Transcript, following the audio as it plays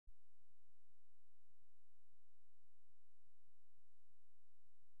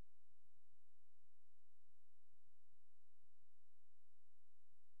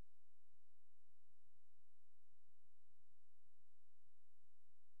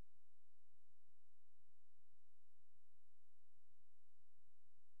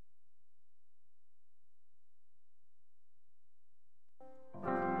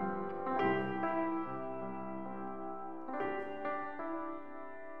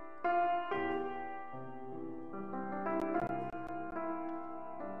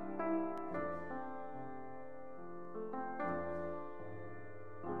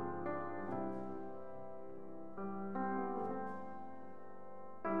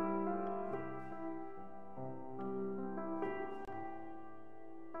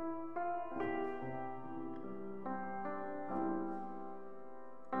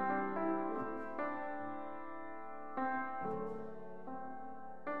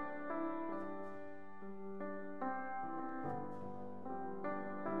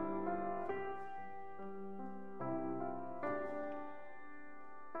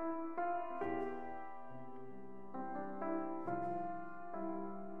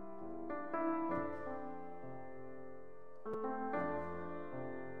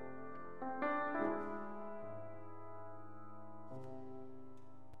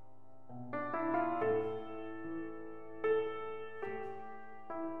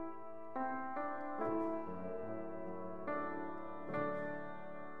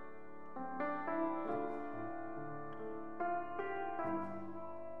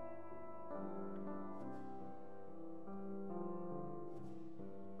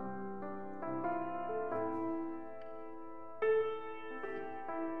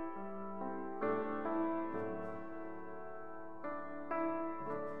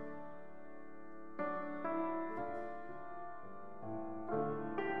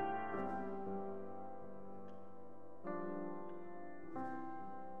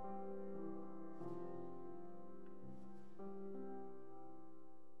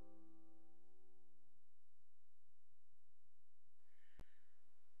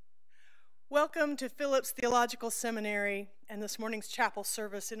Welcome to Phillips Theological Seminary and this morning's chapel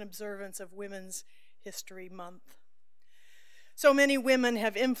service in observance of Women's History Month. So many women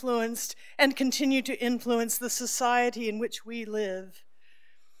have influenced and continue to influence the society in which we live.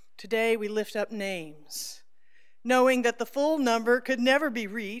 Today we lift up names, knowing that the full number could never be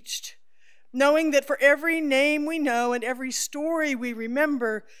reached, knowing that for every name we know and every story we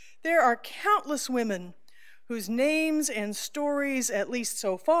remember, there are countless women whose names and stories, at least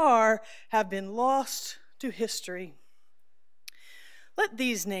so far, have been lost to history. Let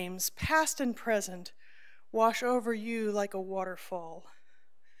these names, past and present, wash over you like a waterfall.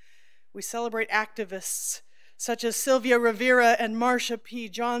 We celebrate activists such as Sylvia Rivera and Marsha P.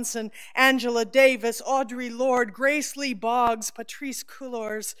 Johnson, Angela Davis, Audre Lorde, Grace Lee Boggs, Patrisse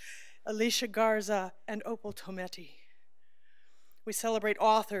Cullors, Alicia Garza, and Opal Tometi. We celebrate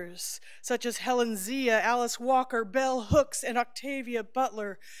authors such as Helen Zia, Alice Walker, Bell Hooks, and Octavia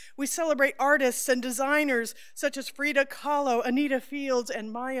Butler. We celebrate artists and designers such as Frida Kahlo, Anita Fields,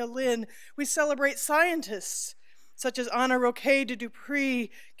 and Maya Lin. We celebrate scientists such as Ana Roque de Dupree,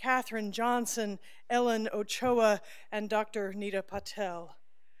 Katherine Johnson, Ellen Ochoa, and Dr. Nita Patel.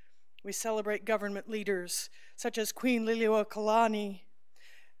 We celebrate government leaders such as Queen Liliuokalani,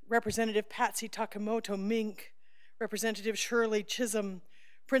 Representative Patsy Takemoto Mink, Representative Shirley Chisholm,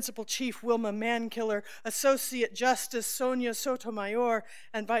 Principal Chief Wilma Mankiller, Associate Justice Sonia Sotomayor,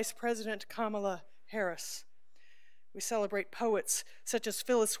 and Vice President Kamala Harris. We celebrate poets such as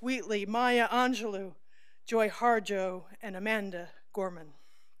Phyllis Wheatley, Maya Angelou, Joy Harjo, and Amanda Gorman.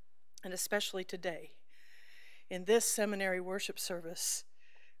 And especially today, in this seminary worship service,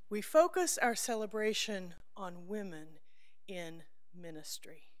 we focus our celebration on women in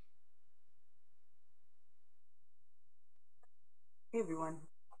ministry. Hey everyone,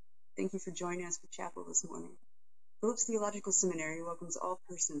 thank you for joining us for chapel this morning. Phillips Theological Seminary welcomes all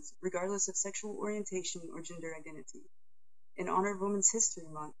persons, regardless of sexual orientation or gender identity. In honor of Women's History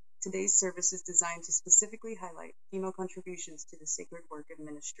Month, today's service is designed to specifically highlight female contributions to the sacred work of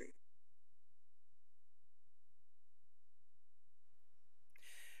ministry.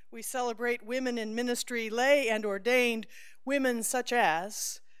 We celebrate women in ministry, lay and ordained, women such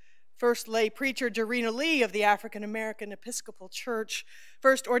as First lay preacher Jarena Lee of the African American Episcopal Church,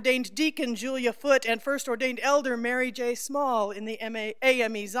 first ordained deacon Julia Foote, and first ordained elder Mary J. Small in the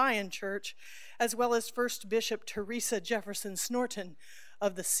AME Zion Church, as well as First Bishop Teresa Jefferson Snorton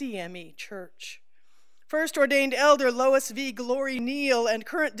of the CME Church. First ordained elder Lois V. Glory Neal and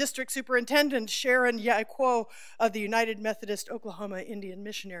current district superintendent Sharon Yaquo of the United Methodist Oklahoma Indian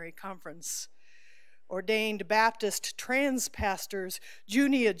Missionary Conference. Ordained Baptist trans pastors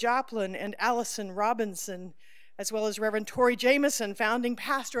Junia Joplin and Allison Robinson, as well as Reverend Tori Jameson, founding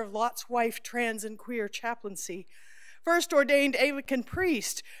pastor of Lot's Wife Trans and Queer Chaplaincy. First ordained Anglican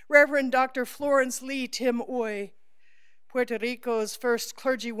priest, Reverend Dr. Florence Lee Tim Oy. Puerto Rico's first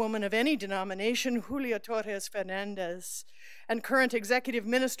clergywoman of any denomination, Julia Torres Fernandez. And current executive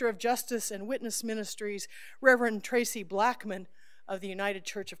minister of Justice and Witness Ministries, Reverend Tracy Blackman of the United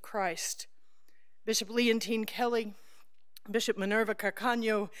Church of Christ. Bishop Leontine Kelly, Bishop Minerva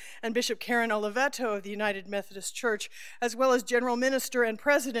Carcaño, and Bishop Karen Oliveto of the United Methodist Church, as well as General Minister and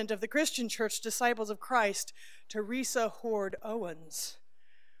President of the Christian Church Disciples of Christ, Teresa Hoard Owens.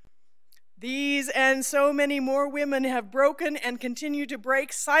 These and so many more women have broken and continue to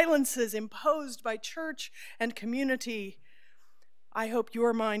break silences imposed by church and community. I hope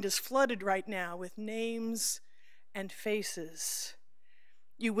your mind is flooded right now with names and faces.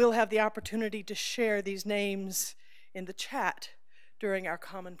 You will have the opportunity to share these names in the chat during our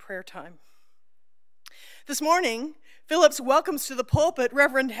common prayer time. This morning, Phillips welcomes to the pulpit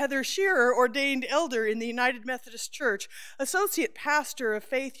Reverend Heather Shearer, ordained elder in the United Methodist Church, associate pastor of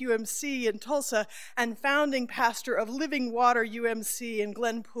Faith UMC in Tulsa, and founding pastor of Living Water UMC in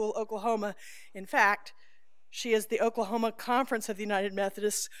Glenpool, Oklahoma. In fact, she is the Oklahoma Conference of the United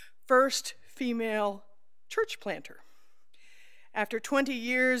Methodists' first female church planter. After 20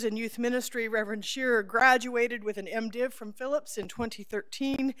 years in youth ministry, Reverend Shearer graduated with an MDiv from Phillips in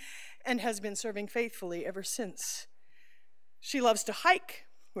 2013 and has been serving faithfully ever since. She loves to hike,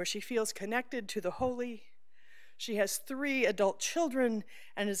 where she feels connected to the holy. She has 3 adult children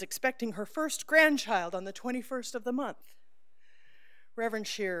and is expecting her first grandchild on the 21st of the month. Reverend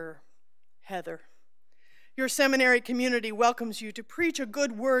Shearer, Heather, your seminary community welcomes you to preach a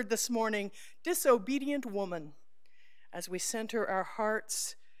good word this morning, Disobedient Woman, as we center our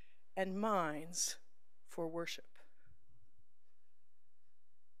hearts and minds for worship.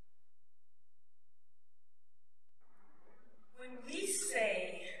 When we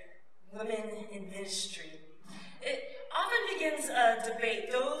say women in ministry, it often begins a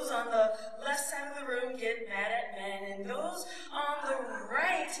debate. Those on the left side of the room get mad at men, and those on the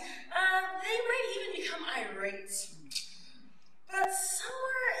right, they might even become irate. But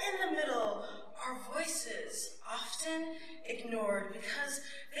somewhere in the middle are voices often ignored because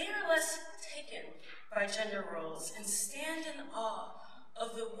they are less taken by gender roles and stand in awe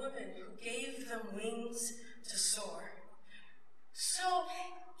of the woman who gave them wings to soar. So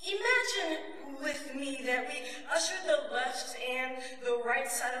imagine with me that we ushered the left and the right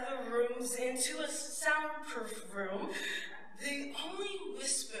side of the rooms into a soundproof room. The only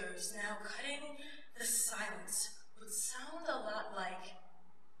whispers now cutting the silence would sound a lot like,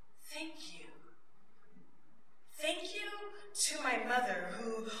 thank you. Thank you to my mother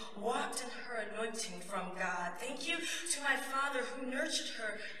who walked in her anointing from God. Thank you to my father who nurtured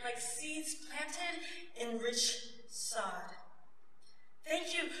her like seeds planted in rich sod.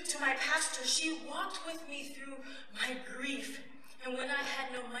 Thank you to my pastor. She walked with me through my grief. And when I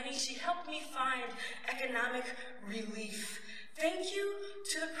had no money, she helped me find economic relief. Thank you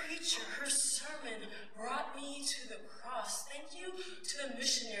to the preacher. Her sermon brought me to the cross. Thank you to the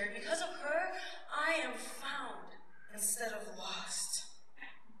missionary. Because of her, I am found instead of lost.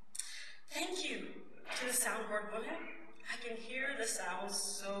 Thank you to the soundboard woman. I can hear the sounds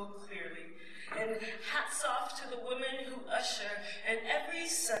so clearly. And hats off to the women who usher and every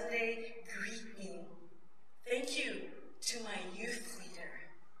Sunday greet me. Thank you to my youth leader.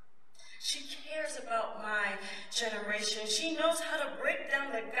 She cares about my generation. She knows how to break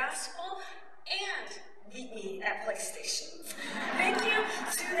down the gospel and meet me at PlayStation. Thank you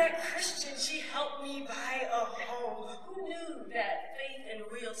to that Christian. She helped me buy a home. Who knew that faith and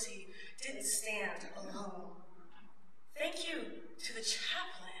realty didn't stand alone? Thank you to the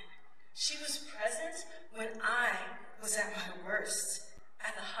chaplain. She was present when I was at my worst,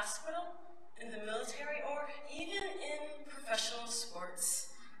 at the hospital, in the military, or even in professional sports.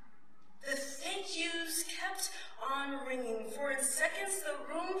 The thank yous kept on ringing, for in seconds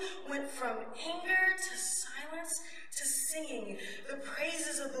the room went from anger to silence to singing the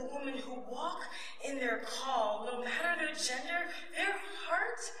praises of the women who walk in their call. No matter their gender, their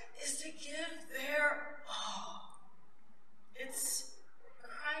heart is to give their all. It's a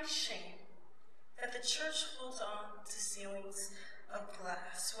crying shame that the church holds on to ceilings of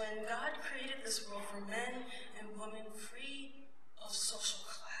glass when God created this world for men and women free of social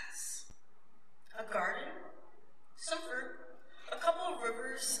class. A garden, some fruit, a couple of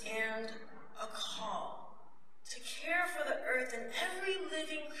rivers, and a call to care for the earth and every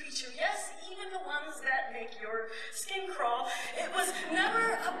living creature, yes, even the ones that make your skin crawl. It was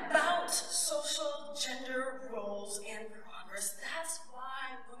never about social gender roles and progress. That's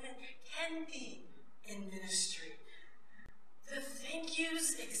why women can be in ministry. The thank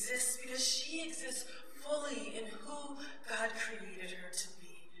yous exist because she exists fully in who God created her to be.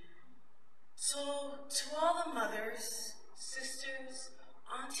 So to all the mothers, sisters,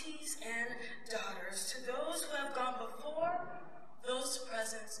 aunties, and daughters, to those who have gone before, those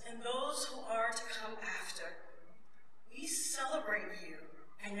present, and those who are to come after, we celebrate you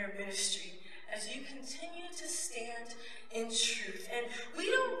and your ministry as you continue to stand in truth. And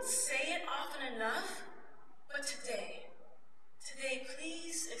we don't say it often enough, but today,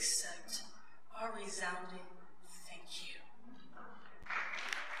 please accept our resounding thank you.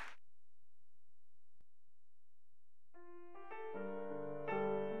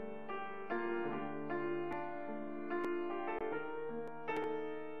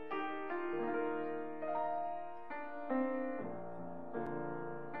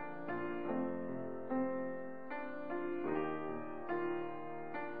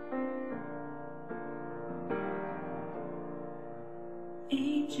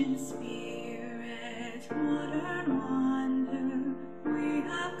 Ancient spirit, modern wonder, we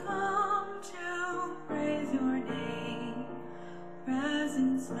have come to praise your name.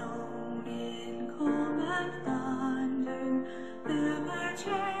 Presence known in calm and thunder, never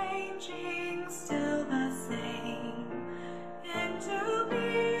changing, still the same. Into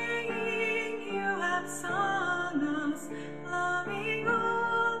being you have sung us, loving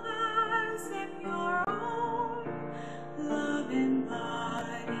all as if your own. Love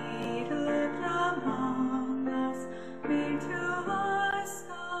embodied, lived among us, made to us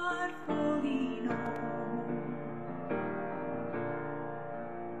God fully known.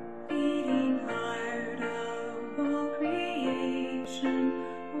 Beating heart of all creation,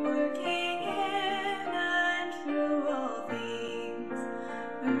 working in and through all things,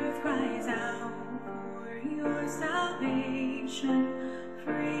 earth cries out for your salvation,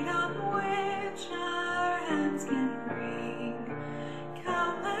 freedom which our hands can bring.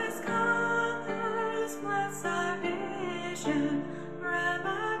 Countless colors bless our vision.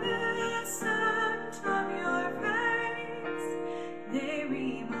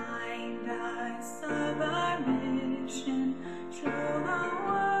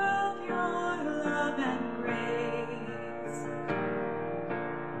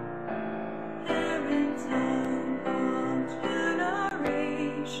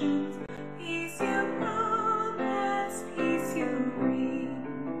 nations. Peace you promise, peace you bring.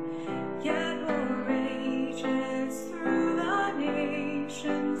 Yet war rages through the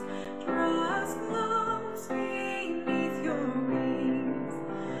nations. Draw us close beneath your wings.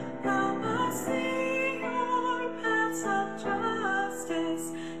 Help us see your paths of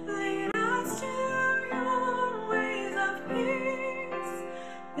justice. Lead us to your ways of peace,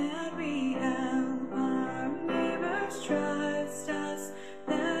 that we help our neighbors trust us,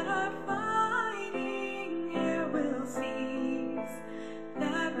 that our fighting here will cease,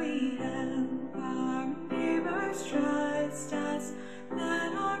 that we help our neighbors trust us,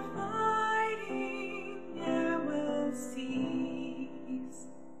 that our fighting here will cease.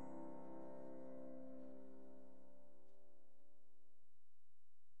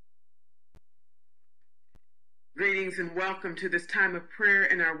 Greetings and welcome to this time of prayer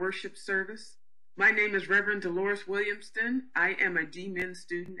in our worship service. My name is Reverend Dolores Williamston. I am a D-Min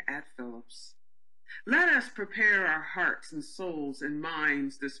student at Phillips. Let us prepare our hearts and souls and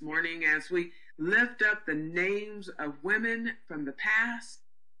minds this morning as we lift up the names of women from the past,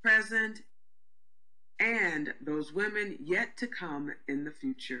 present, and those women yet to come in the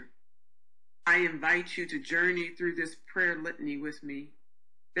future. I invite you to journey through this prayer litany with me.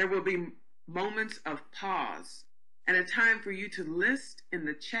 There will be moments of pause and a time for you to list in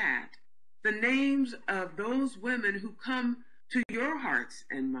the chat the names of those women who come to your hearts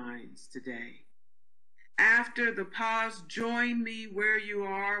and minds today. After the pause, join me where you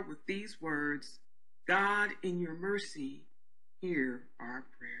are with these words: God, in your mercy, hear our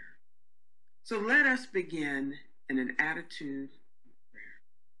prayer. So let us begin in an attitude of prayer.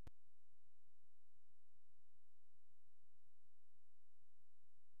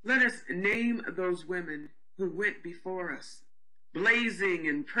 Let us name those women who went before us, blazing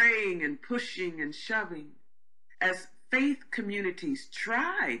and praying and pushing and shoving, as faith communities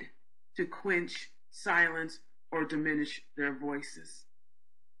tried to quench, silence, or diminish their voices.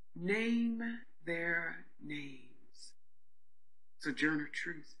 Name their names. Sojourner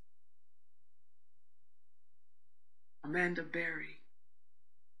Truth, Amanda Berry,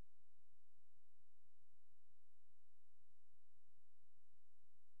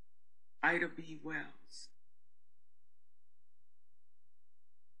 Ida B. Wells,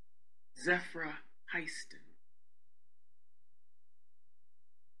 Zephyra Heiston,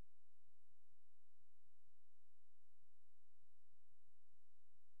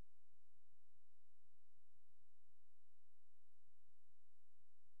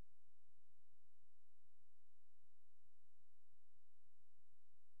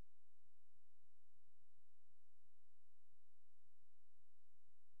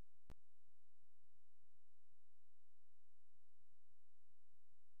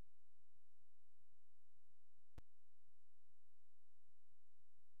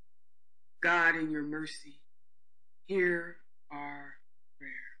 God, in your mercy, hear our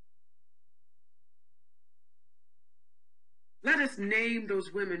prayer. Let us name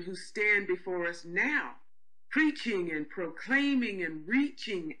those women who stand before us now, preaching and proclaiming and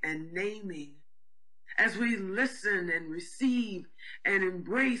reaching and naming, as we listen and receive and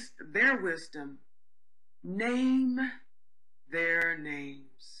embrace their wisdom. Name their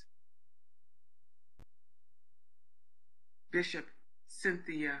names. Bishop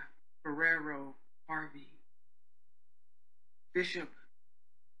Cynthia Ferrero Harvey, Bishop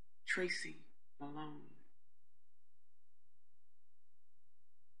Tracy Malone,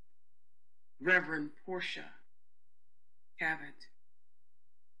 Reverend Portia Cavett,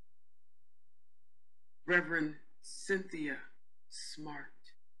 Reverend Cynthia Smart,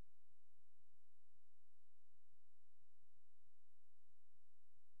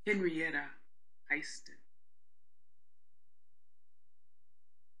 Henrietta Heiston,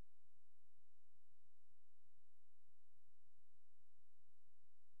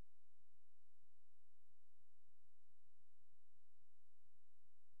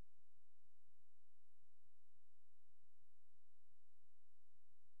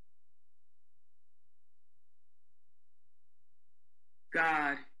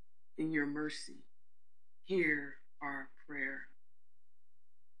 God, in your mercy, hear our prayer.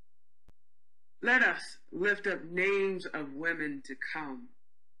 Let us lift up names of women to come,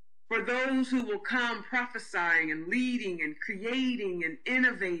 for those who will come prophesying and leading and creating and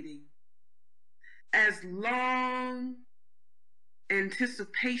innovating, as long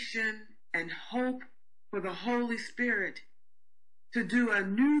anticipation and hope for the Holy Spirit to do a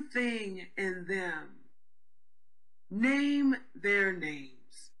new thing in them. Name their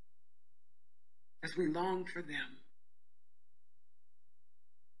names as we long for them.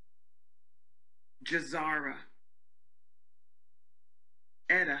 Jazara,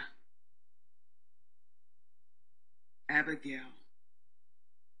 Etta, Abigail,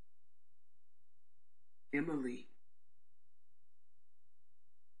 Emily,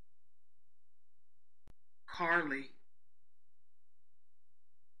 Carly,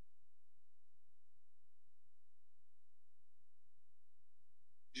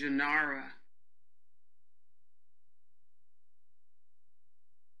 Janara,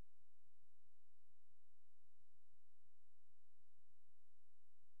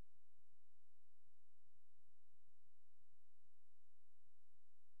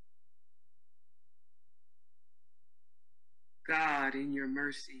 God, in your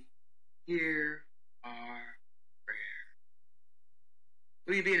mercy, hear our prayer.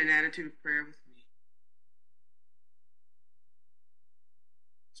 Will you be in an attitude of prayer with me?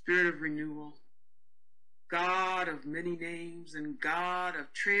 Spirit of renewal, God of many names and God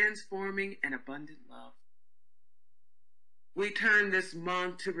of transforming and abundant love, we turn this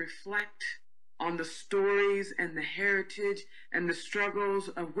month to reflect on the stories and the heritage and the struggles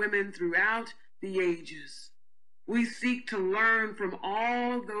of women throughout the ages. We seek to learn from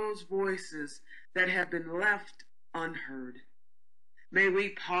all those voices that have been left unheard. May we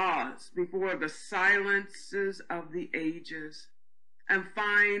pause before the silences of the ages and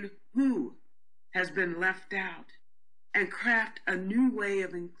find who has been left out and craft a new way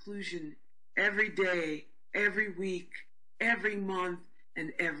of inclusion every day, every week, every month,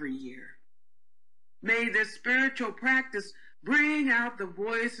 and every year. May this spiritual practice bring out the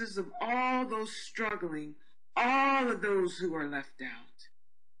voices of all those struggling, all of those who are left out.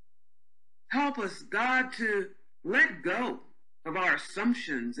 Help us, God, to let go of our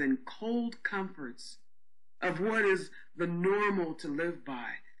assumptions and cold comforts of what is the normal to live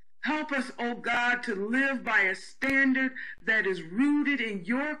by. Help us, oh God, to live by a standard that is rooted in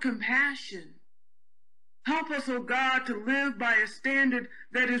your compassion. Help us, oh God, to live by a standard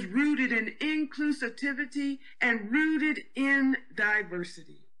that is rooted in inclusivity and rooted in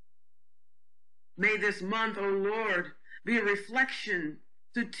diversity. May this month, O Lord, be a reflection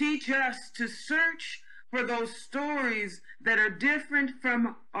to teach us to search for those stories that are different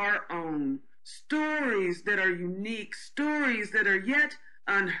from our own, stories that are unique, stories that are yet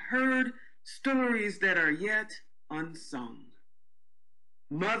unheard, stories that are yet unsung.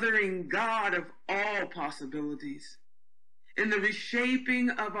 Mothering God of all possibilities, in the reshaping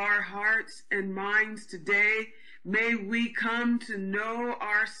of our hearts and minds today, may we come to know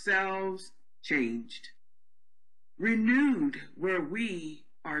ourselves changed, renewed where we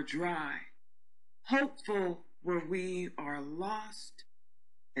are dry, hopeful where we are lost,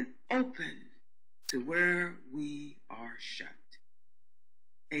 and open to where we are shut.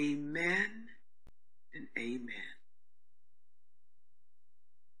 Amen and amen.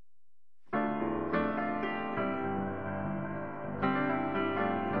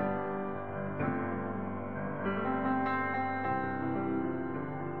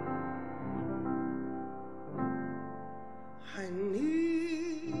 I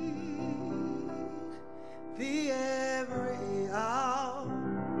need thee every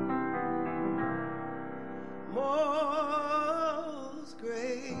hour, most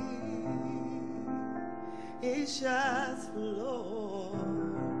gracious Lord.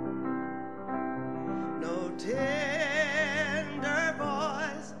 No tender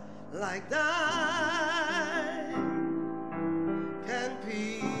voice like thine can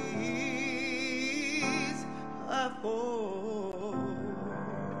peace afford.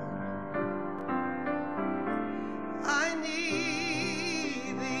 I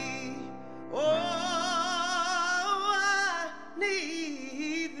need thee, oh, I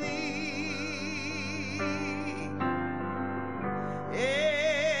need thee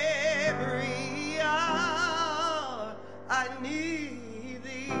every hour. I need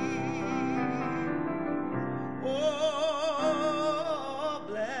thee, oh,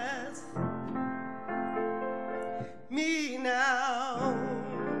 bless me now,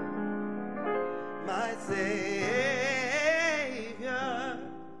 my Savior.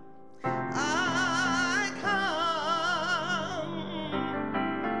 I come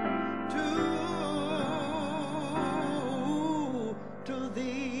to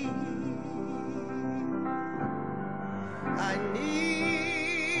thee. I need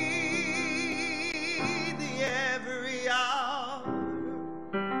thee every hour.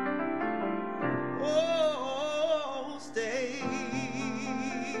 Oh, stay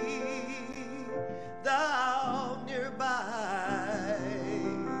thou nearby.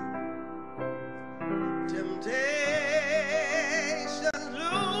 Temptations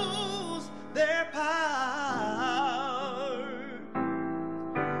lose their power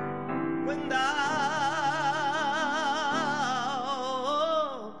when thou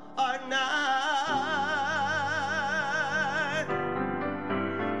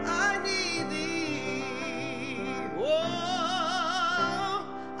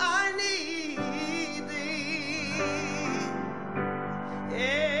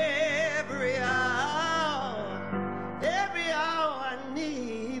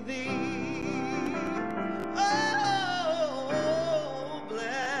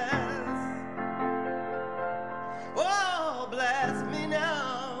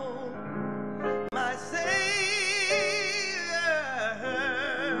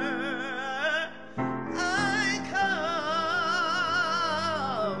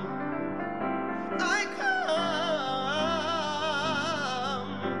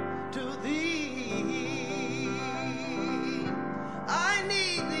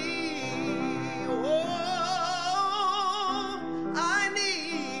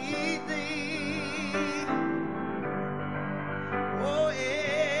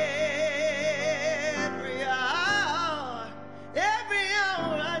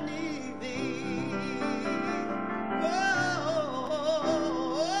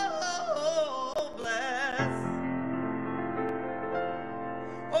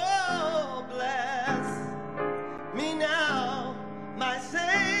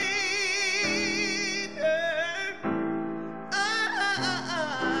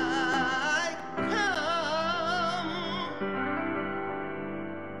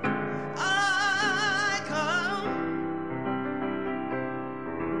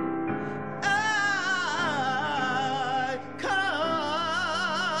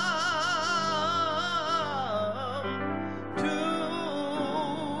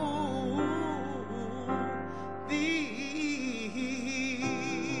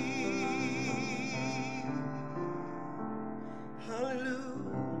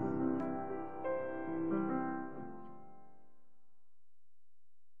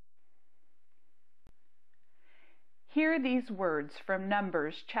Hear these words from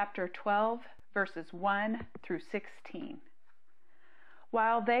Numbers chapter 12, verses 1 through 16.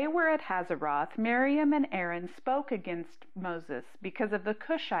 While they were at Hazeroth, Miriam and Aaron spoke against Moses because of the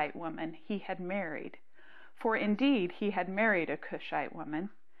Cushite woman he had married. For indeed he had married a Cushite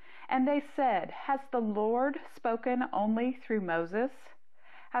woman. And they said, "Has the Lord spoken only through Moses?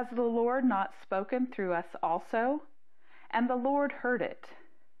 Has the Lord not spoken through us also?" And the Lord heard it.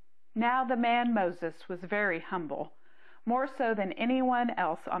 Now the man Moses was very humble, more so than anyone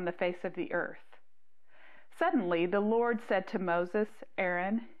else on the face of the earth. Suddenly the Lord said to Moses,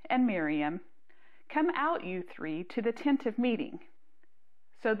 Aaron, and Miriam, "Come out, you three, to the tent of meeting."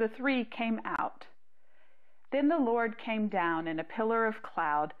 So the three came out. Then the Lord came down in a pillar of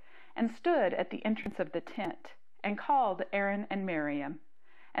cloud and stood at the entrance of the tent and called Aaron and Miriam,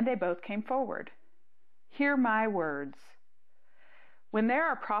 and they both came forward. "Hear my words. When there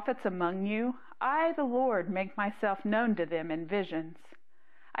are prophets among you, I, the Lord, make myself known to them in visions.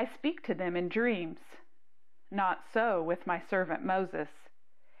 I speak to them in dreams. Not so with my servant Moses.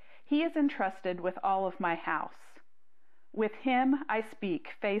 He is entrusted with all of my house. With him I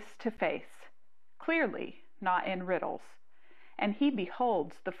speak face to face, clearly, not in riddles, and he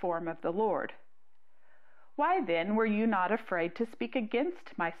beholds the form of the Lord. Why then were you not afraid to speak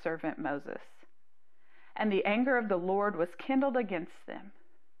against my servant Moses?" And the anger of the Lord was kindled against them,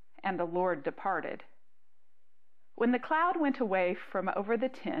 and the Lord departed. When the cloud went away from over the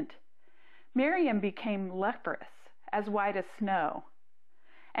tent, Miriam became leprous, as white as snow.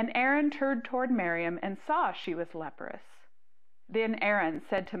 And Aaron turned toward Miriam and saw she was leprous. Then Aaron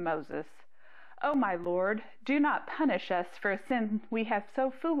said to Moses, "O my Lord, do not punish us for a sin we have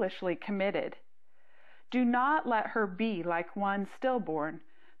so foolishly committed. Do not let her be like one stillborn,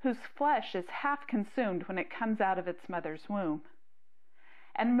 whose flesh is half consumed when it comes out of its mother's womb."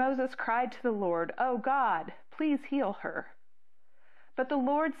 And Moses cried to the Lord, "O God, please heal her." But the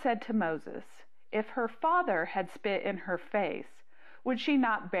Lord said to Moses, "If her father had spit in her face, would she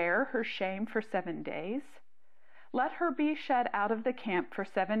not bear her shame for 7 days? Let her be shut out of the camp for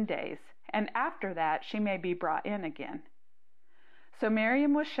 7 days, and after that she may be brought in again." So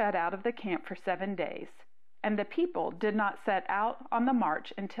Miriam was shut out of the camp for 7 days, and the people did not set out on the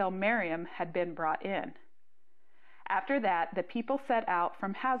march until Miriam had been brought in. After that the people set out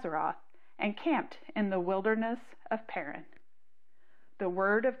from Hazeroth and camped in the wilderness of Paran. The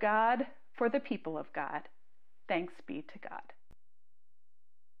word of God for the people of God. Thanks be to God.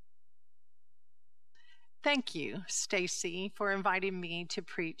 Thank you, Stacy, for inviting me to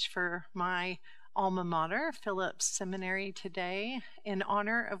preach for my alma mater, Phillips Seminary, today in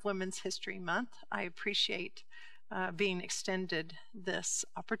honor of Women's History Month. I appreciate being extended this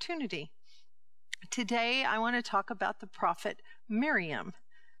opportunity. Today, I want to talk about the prophet Miriam.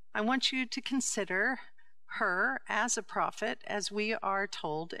 I want you to consider her as a prophet, as we are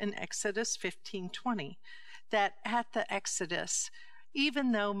told in Exodus 15:20, that at the Exodus,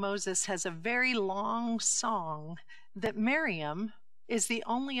 even though Moses has a very long song, that Miriam is the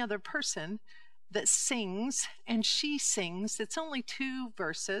only other person that sings, and she sings. It's only 2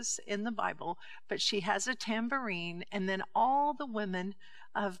 verses in the Bible, but she has a tambourine, and then all the women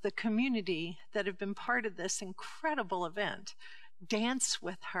of the community that have been part of this incredible event dance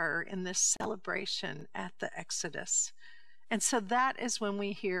with her in this celebration at the Exodus. And so that is when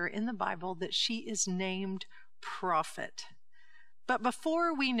we hear in the Bible that she is named prophet. But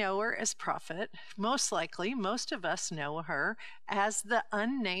before we know her as prophet, most likely, most of us know her as the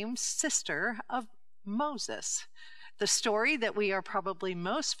unnamed sister of Moses. The story that we are probably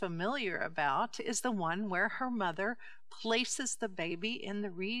most familiar about is the one where her mother places the baby in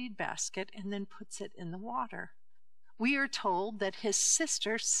the reed basket and then puts it in the water. We are told that his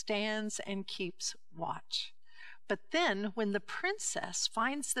sister stands and keeps watch. But then when the princess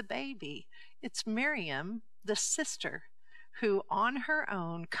finds the baby, it's Miriam, the sister, who on her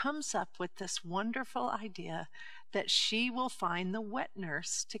own comes up with this wonderful idea that she will find the wet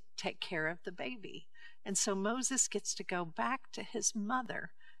nurse to take care of the baby. And so Moses gets to go back to his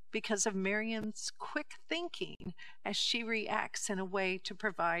mother because of Miriam's quick thinking as she reacts in a way to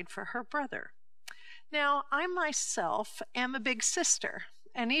provide for her brother. Now, I myself am a big sister.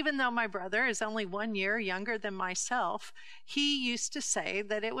 And even though my brother is only 1 year younger than myself, he used to say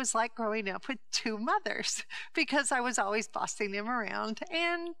that it was like growing up with 2 mothers because I was always bossing him around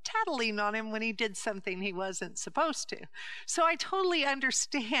and tattling on him when he did something he wasn't supposed to. So I totally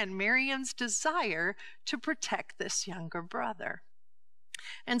understand Miriam's desire to protect this younger brother.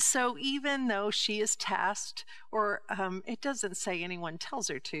 And so even though she is tasked, or it doesn't say anyone tells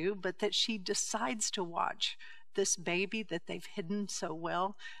her to, but that she decides to watch this baby that they've hidden so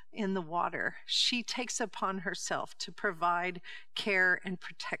well in the water. She takes upon herself to provide care and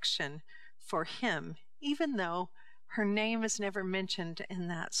protection for him, even though her name is never mentioned in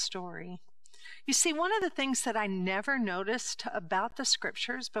that story. You see, one of the things that I never noticed about the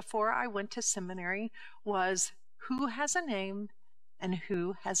scriptures before I went to seminary was who has a name and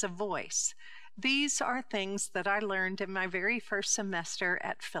who has a voice. These are things that I learned in my very first semester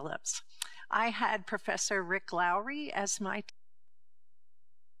at Phillips. I had Professor Rick Lowry as my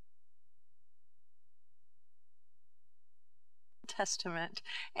Testament,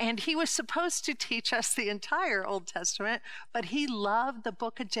 and he was supposed to teach us the entire Old Testament, but he loved the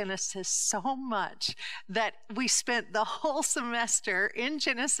book of Genesis so much that we spent the whole semester in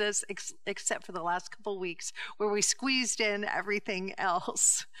Genesis, except for the last couple weeks where we squeezed in everything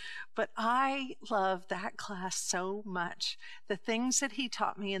else. But I loved that class so much. The things that he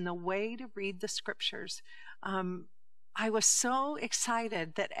taught me and the way to read the scriptures. I was so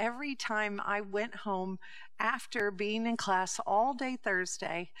excited that every time I went home after being in class all day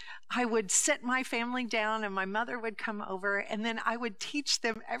Thursday, I would sit my family down and my mother would come over, and then I would teach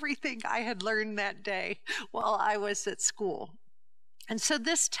them everything I had learned that day while I was at school. And so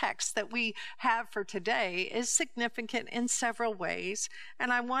this text that we have for today is significant in several ways,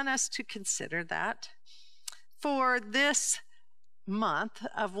 and I want us to consider that. For this month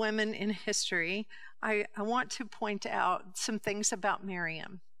of Women in History, I want to point out some things about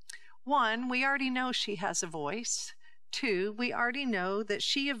Miriam. 1, we already know she has a voice. 2, we already know that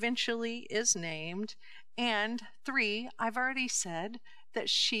she eventually is named. And 3, I've already said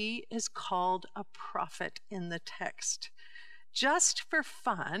that she is called a prophet in the text. Just for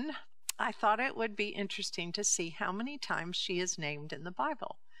fun, I thought it would be interesting to see how many times she is named in the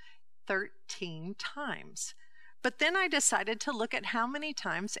Bible. 13 times. But then I decided to look at how many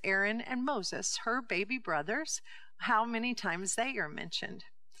times Aaron and Moses, her baby brothers, how many times they are mentioned.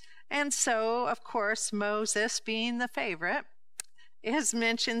 And so, of course, Moses, being the favorite, is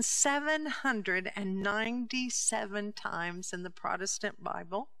mentioned 797 times in the Protestant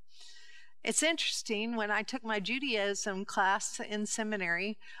Bible. It's interesting, when I took my Judaism class in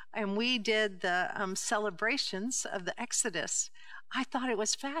seminary and we did the celebrations of the Exodus, I thought it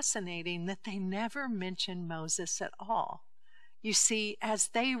was fascinating that they never mentioned Moses at all. You see, as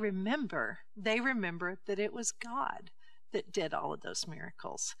they remember that it was God that did all of those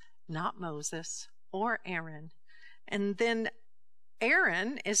miracles, not Moses or Aaron. And then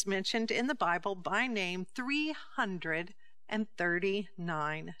Aaron is mentioned in the Bible by name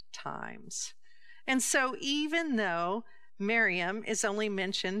 339 times. And so even though Miriam is only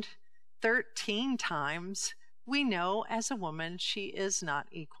mentioned 13 times, we know as a woman she is not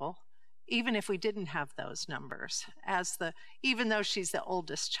equal, even if we didn't have those numbers. Even though she's the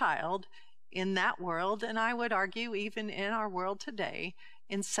oldest child in that world, and I would argue even in our world today,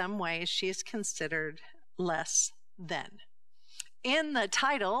 in some ways she is considered less than. In the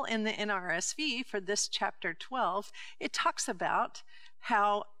title, in the NRSV for this chapter 12, it talks about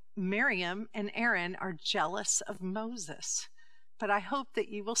how Miriam and Aaron are jealous of Moses. But I hope that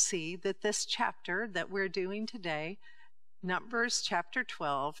you will see that this chapter that we're doing today, Numbers chapter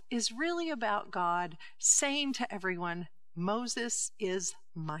 12, is really about God saying to everyone, Moses is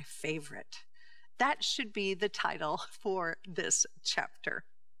my favorite. That should be the title for this chapter.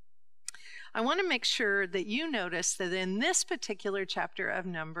 I want to make sure that you notice that in this particular chapter of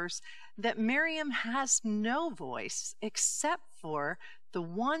Numbers, that Miriam has no voice except for the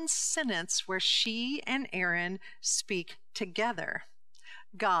one sentence where she and Aaron speak together.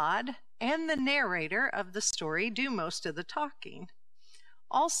 God and the narrator of the story do most of the talking.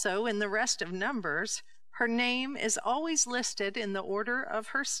 Also, in the rest of Numbers, her name is always listed in the order of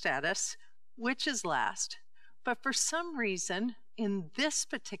her status, which is last. But for some reason, in this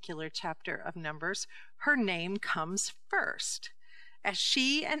particular chapter of Numbers, her name comes first, as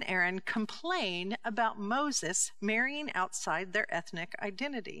she and Aaron complain about Moses marrying outside their ethnic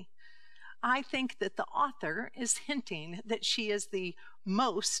identity. I think that the author is hinting that she is the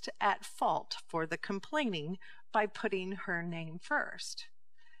most at fault for the complaining by putting her name first.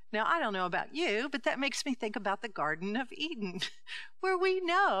 Now, I don't know about you, but that makes me think about the Garden of Eden, where we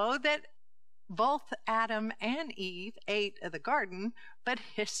know that both Adam and Eve ate of the garden, but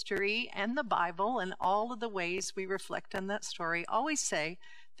history and the Bible and all of the ways we reflect on that story always say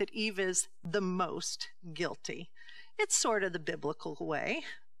that Eve is the most guilty. It's sort of the biblical way,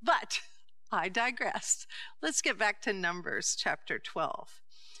 but I digress. Let's get back to Numbers chapter 12.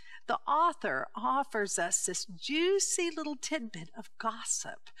 The author offers us this juicy little tidbit of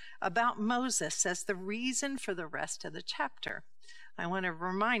gossip about Moses as the reason for the rest of the chapter. I want to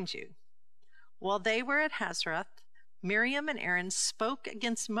remind you, While they were at Hazeroth, Miriam and Aaron spoke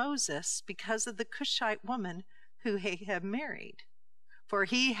against Moses because of the Cushite woman who he had married. For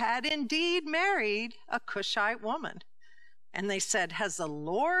he had indeed married a Cushite woman. And they said, "Has the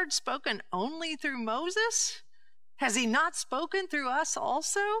Lord spoken only through Moses? Has he not spoken through us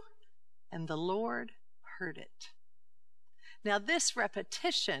also?" And the Lord heard it. Now, this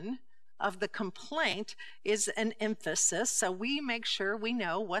repetition of the complaint is an emphasis, so we make sure we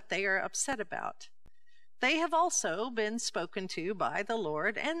know what they are upset about. They have also been spoken to by the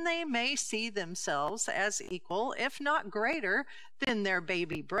Lord, and they may see themselves as equal, if not greater, than their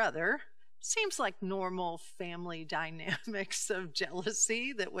baby brother. Seems like normal family dynamics of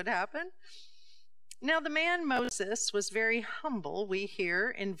jealousy that would happen. Now, the man Moses was very humble, we hear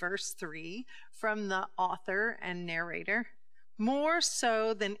in verse 3 from the author and narrator, more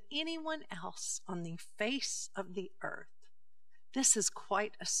so than anyone else on the face of the earth. This is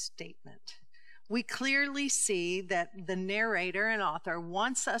quite a statement. We clearly see that the narrator and author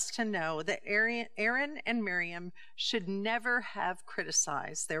wants us to know that Aaron and Miriam should never have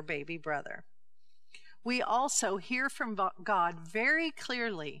criticized their baby brother. We also hear from God very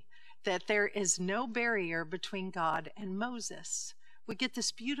clearly that there is no barrier between God and Moses. We get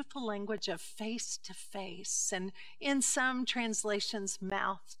this beautiful language of face to face, and in some translations,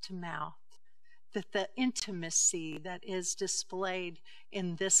 mouth to mouth. That the intimacy that is displayed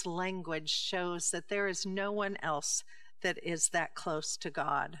in this language shows that there is no one else that is that close to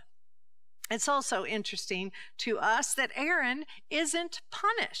God. It's also interesting to us that Aaron isn't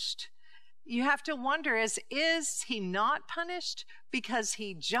punished. You have to wonder, is he not punished because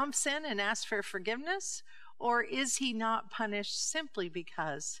he jumps in and asks for forgiveness? Or is he not punished simply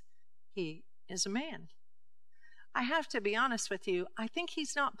because he is a man? I have to be honest with you, I think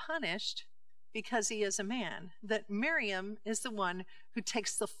he's not punished because he is a man, that Miriam is the one who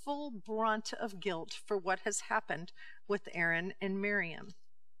takes the full brunt of guilt for what has happened with Aaron and Miriam.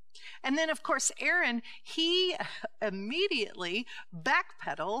 And then, of course, Aaron, he immediately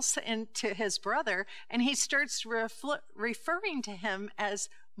backpedals into his brother, and he starts referring to him as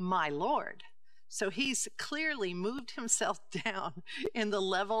my Lord. So he's clearly moved himself down in the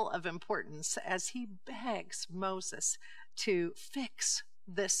level of importance as he begs Moses to fix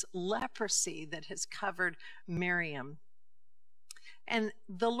this leprosy that has covered Miriam. And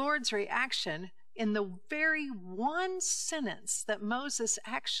the Lord's reaction in the very one sentence that Moses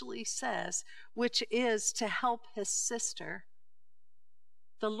actually says, which is to help his sister,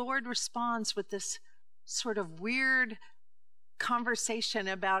 the Lord responds with this sort of weird conversation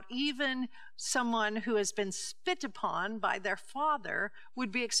about even someone who has been spit upon by their father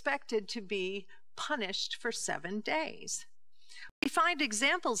would be expected to be punished for 7 days. We find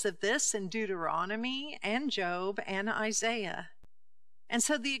examples of this in Deuteronomy and Job and Isaiah. And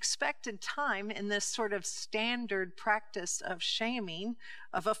so the expected time in this sort of standard practice of shaming,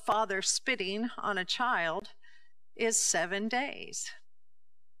 of a father spitting on a child, is 7 days.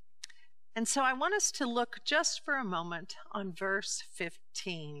 And so I want us to look just for a moment on verse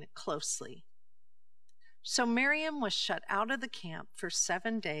 15 closely. So Miriam was shut out of the camp for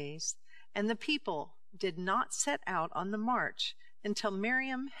 7 days, and the people did not set out on the march until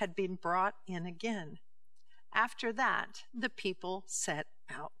Miriam had been brought in again. After that, the people set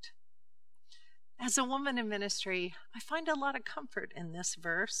out. As a woman in ministry, I find a lot of comfort in this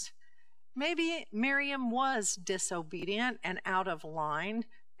verse. Maybe Miriam was disobedient and out of line,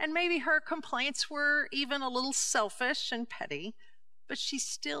 and maybe her complaints were even a little selfish and petty, but she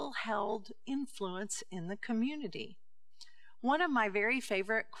still held influence in the community. One of my very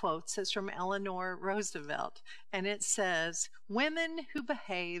favorite quotes is from Eleanor Roosevelt, and it says, "Women who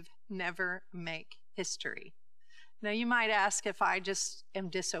behave never make history." Now, you might ask if I just am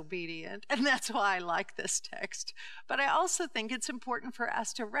disobedient, and that's why I like this text. But I also think it's important for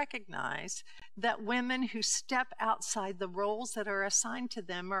us to recognize that women who step outside the roles that are assigned to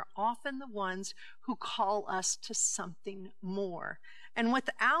them are often the ones who call us to something more. And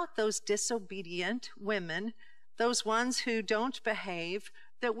without those disobedient women, those ones who don't behave,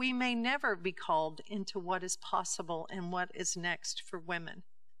 that we may never be called into what is possible and what is next for women.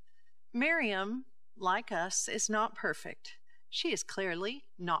 Miriam, like us, is not perfect. She is clearly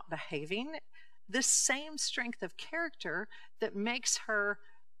not behaving. This same strength of character that makes her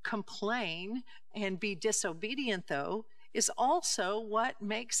complain and be disobedient, though, is also what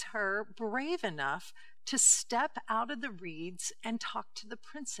makes her brave enough to step out of the reeds and talk to the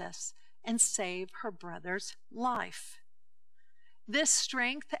princess and save her brother's life. This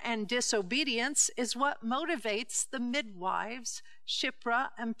strength and disobedience is what motivates the midwives, Shiphrah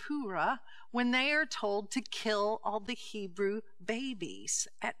and Puah, when they are told to kill all the Hebrew babies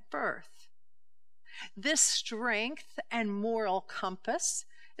at birth. This strength and moral compass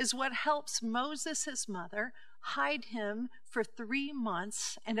is what helps Moses' mother hide him for 3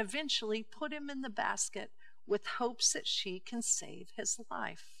 months and eventually put him in the basket with hopes that she can save his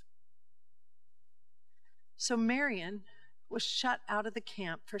life. So Miriam was shut out of the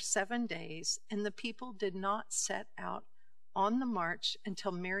camp for 7 days, and the people did not set out on the march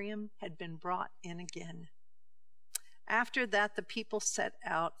until Miriam had been brought in again. After that, the people set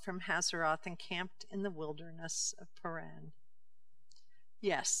out from Hazeroth and camped in the wilderness of Paran.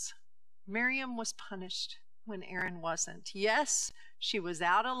 Yes, Miriam was punished when Aaron wasn't. Yes, she was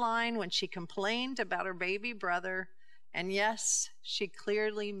out of line when she complained about her baby brother. And yes, she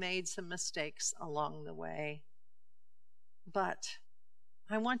clearly made some mistakes along the way. But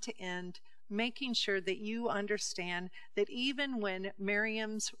I want to end making sure that you understand that even when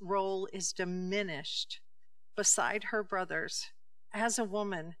Miriam's role is diminished beside her brothers, as a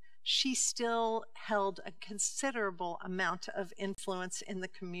woman, she still held a considerable amount of influence in the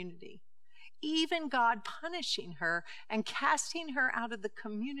community. Even God punishing her and casting her out of the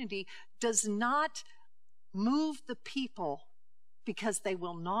community does not move the people because they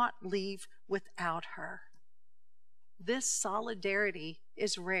will not leave without her. This solidarity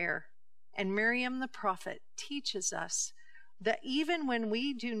is rare, and Miriam the prophet teaches us that even when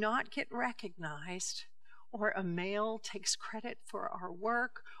we do not get recognized, or a male takes credit for our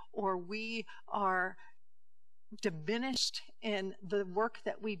work, or we are diminished in the work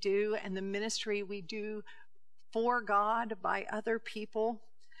that we do and the ministry we do for God by other people,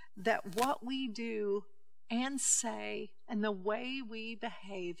 that what we do and say and the way we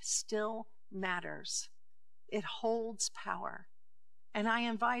behave still matters. It holds power. And I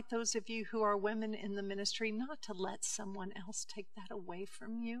invite those of you who are women in the ministry not to let someone else take that away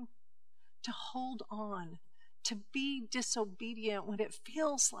from you, to hold on, to be disobedient when it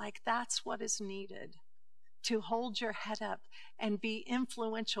feels like that's what is needed, to hold your head up and be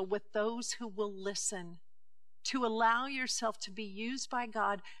influential with those who will listen, to allow yourself to be used by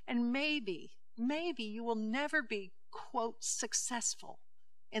God. And maybe you will never be, quote, successful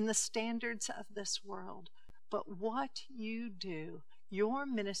in the standards of this world. But what you do, your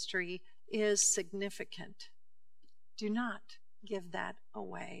ministry is significant. Do not give that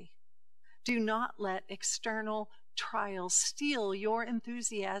away. Do not let external trials steal your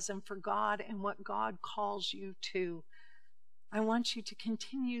enthusiasm for God and what God calls you to. I want you to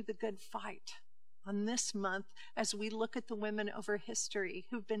continue the good fight on this month as we look at the women over history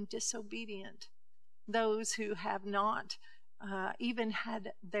who've been disobedient, those who have not even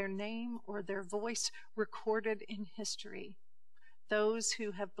had their name or their voice recorded in history, those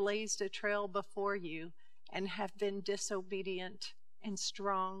who have blazed a trail before you and have been disobedient and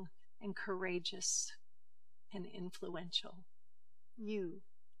strong and courageous and influential. You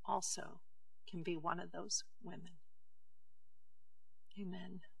also can be one of those women.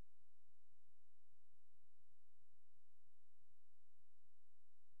 Amen.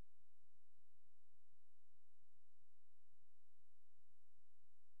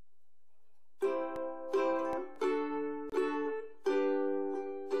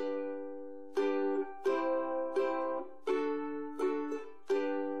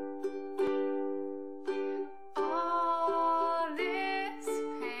 All this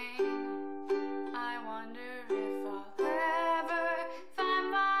pain, I wonder if I'll ever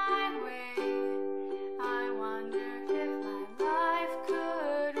find my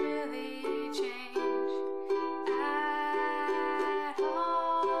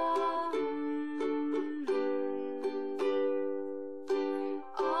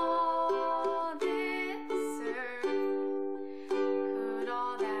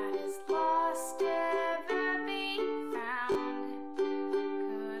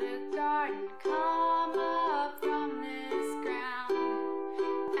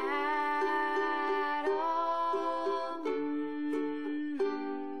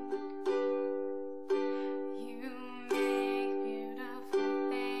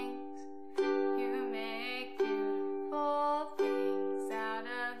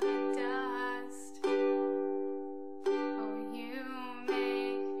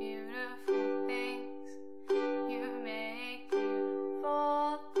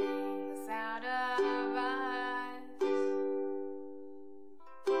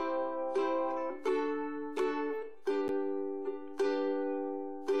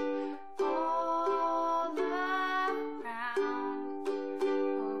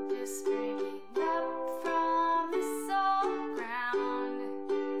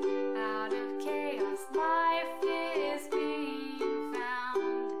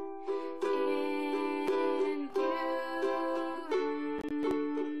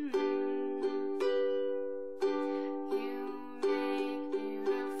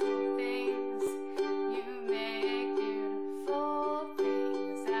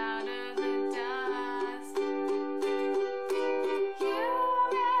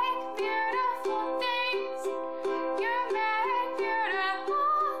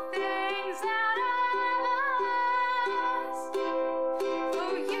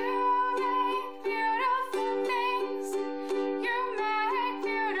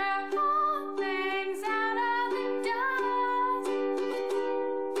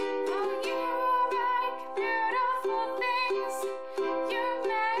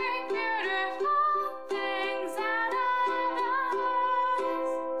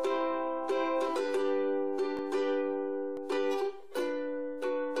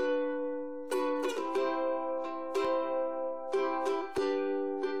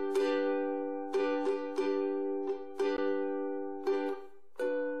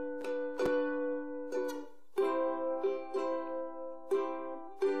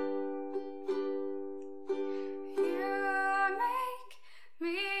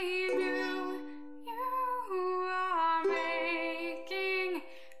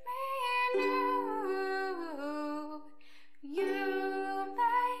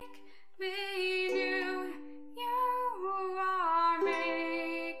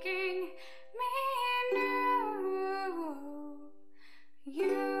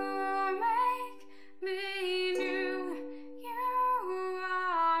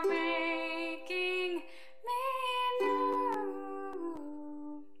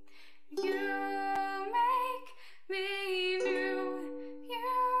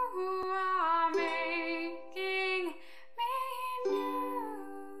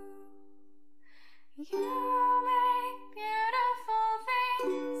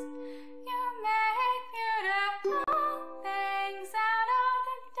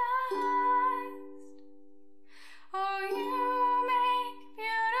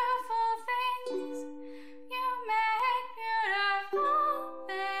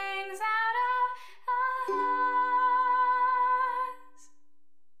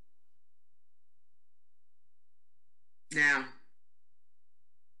Now,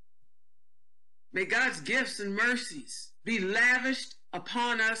 may God's gifts and mercies be lavished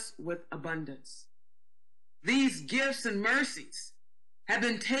upon us with abundance. These gifts and mercies have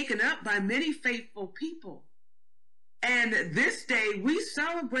been taken up by many faithful people. And this day we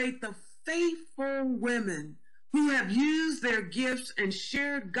celebrate the faithful women who have used their gifts and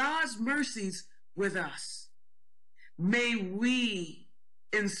shared God's mercies with us. May we,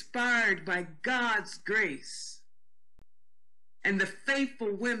 inspired by God's grace, and the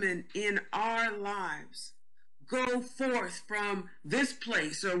faithful women in our lives, go forth from this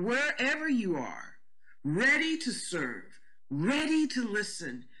place or wherever you are, ready to serve, ready to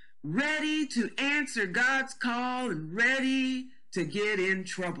listen, ready to answer God's call, and ready to get in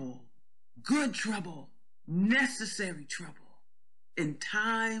trouble, good trouble, necessary trouble, in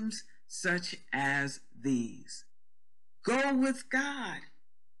times such as these. Go with God.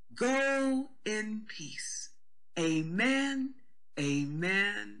 Go in peace. Amen.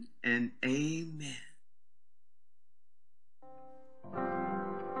 Amen and amen.